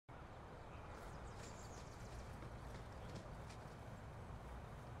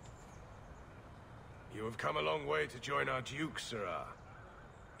You have come a long way to join our Duke, Sirrah.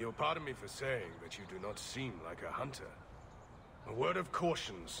 You'll pardon me for saying that you do not seem like a hunter. A word of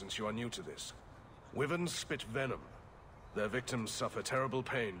caution since you are new to this. Wyverns spit venom. Their victims suffer terrible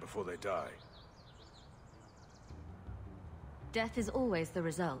pain before they die. Death is always the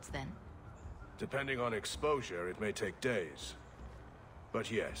result, then? Depending on exposure, it may take days.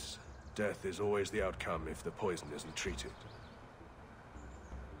 But yes, death is always the outcome if the poison isn't treated.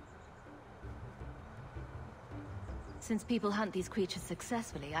 Since people hunt these creatures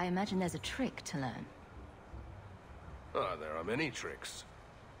successfully, I imagine there's a trick to learn. Ah, there are many tricks.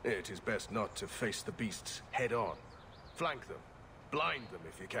 It is best not to face the beasts head-on. Flank them. Blind them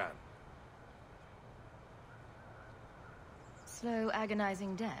if you can. Slow,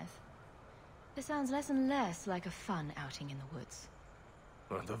 agonizing death? This sounds less and less like a fun outing in the woods.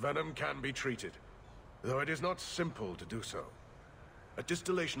 The venom can be treated, though it is not simple to do so. A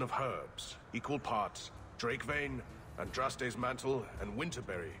distillation of herbs, equal parts, Drakevane, Andraste's mantle, and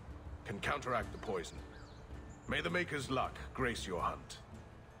winterberry can counteract the poison. May the Maker's luck grace your hunt.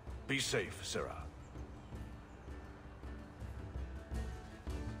 Be safe, Sirrah.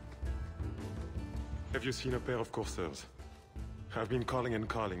 Have you seen a pair of coursers? I've been calling and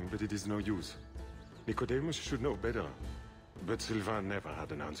calling, but it is no use. Nicodemus should know better, but Sylvain never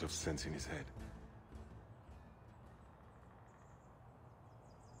had an ounce of sense in his head.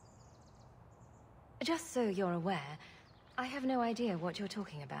 Just so you're aware, I have no idea what you're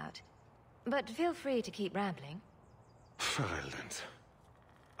talking about. But feel free to keep rambling. Ferelden.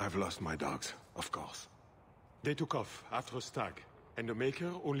 I've lost my dogs, of course. They took off after a stag, and the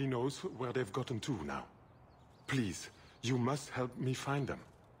Maker only knows where they've gotten to now. Please, you must help me find them.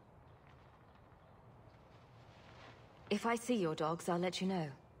 If I see your dogs, I'll let you know.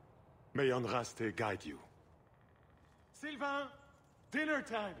 May Andraste guide you. Sylvain! Dinner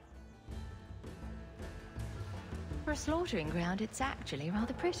time! For a slaughtering ground, it's actually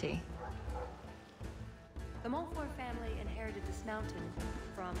rather pretty. The Montfort family inherited this mountain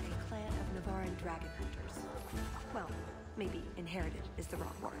from a clan of Navarran dragon hunters. Well, maybe inherited is the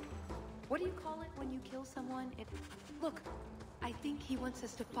wrong word. What do you call it when you kill someone? Look, I think he wants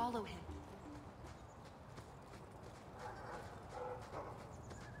us to follow him.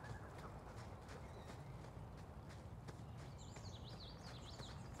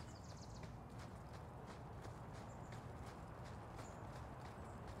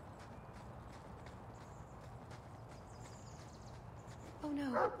 Oh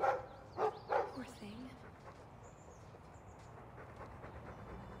no. Poor thing.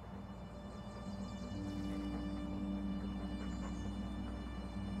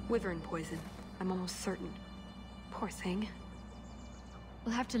 Wyvern poison. I'm almost certain. Poor thing.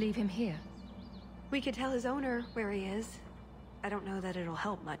 We'll have to leave him here. We could tell his owner where he is. I don't know that it'll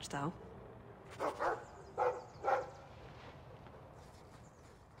help much, though.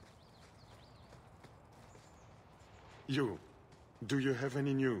 You. Do you have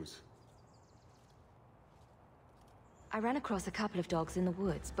any news? I ran across a couple of dogs in the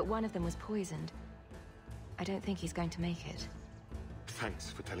woods, but one of them was poisoned. I don't think he's going to make it.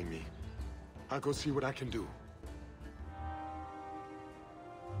 Thanks for telling me. I'll go see what I can do.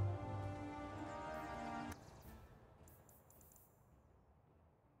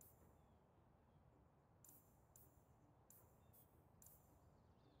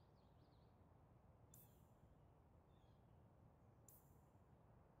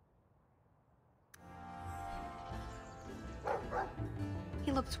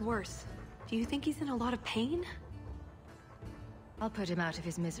 He looks worse. Do you think he's in a lot of pain? I'll put him out of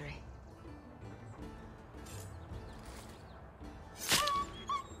his misery.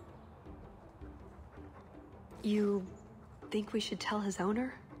 You think we should tell his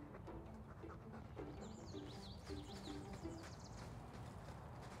owner?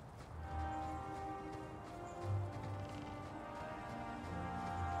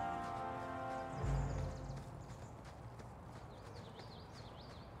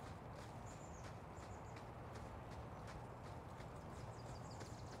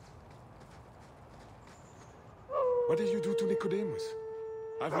 What did you do to Nicodemus?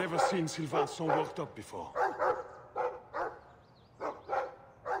 I've never seen Sylvain so worked up before.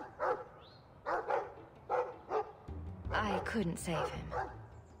 I couldn't save him.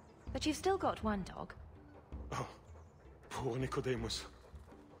 But you've still got one dog. Oh, poor Nicodemus.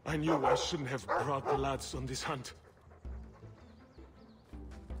 I knew I shouldn't have brought the lads on this hunt.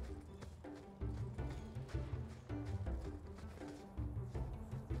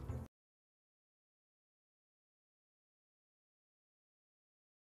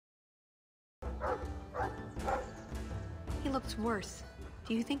 He looks worse.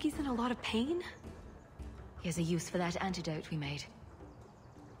 Do you think he's in a lot of pain? Here's a use for that antidote we made.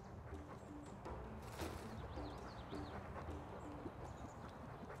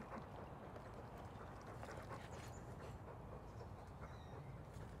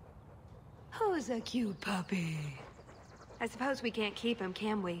 Who's a cute puppy? I suppose we can't keep him,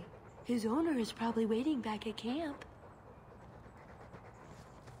 can we? His owner is probably waiting back at camp.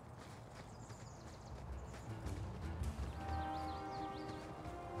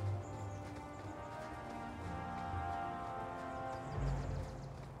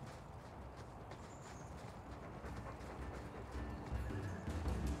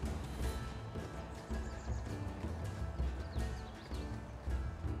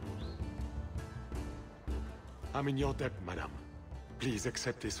 I'm in your debt, madame. Please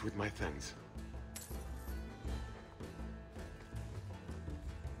accept this with my thanks.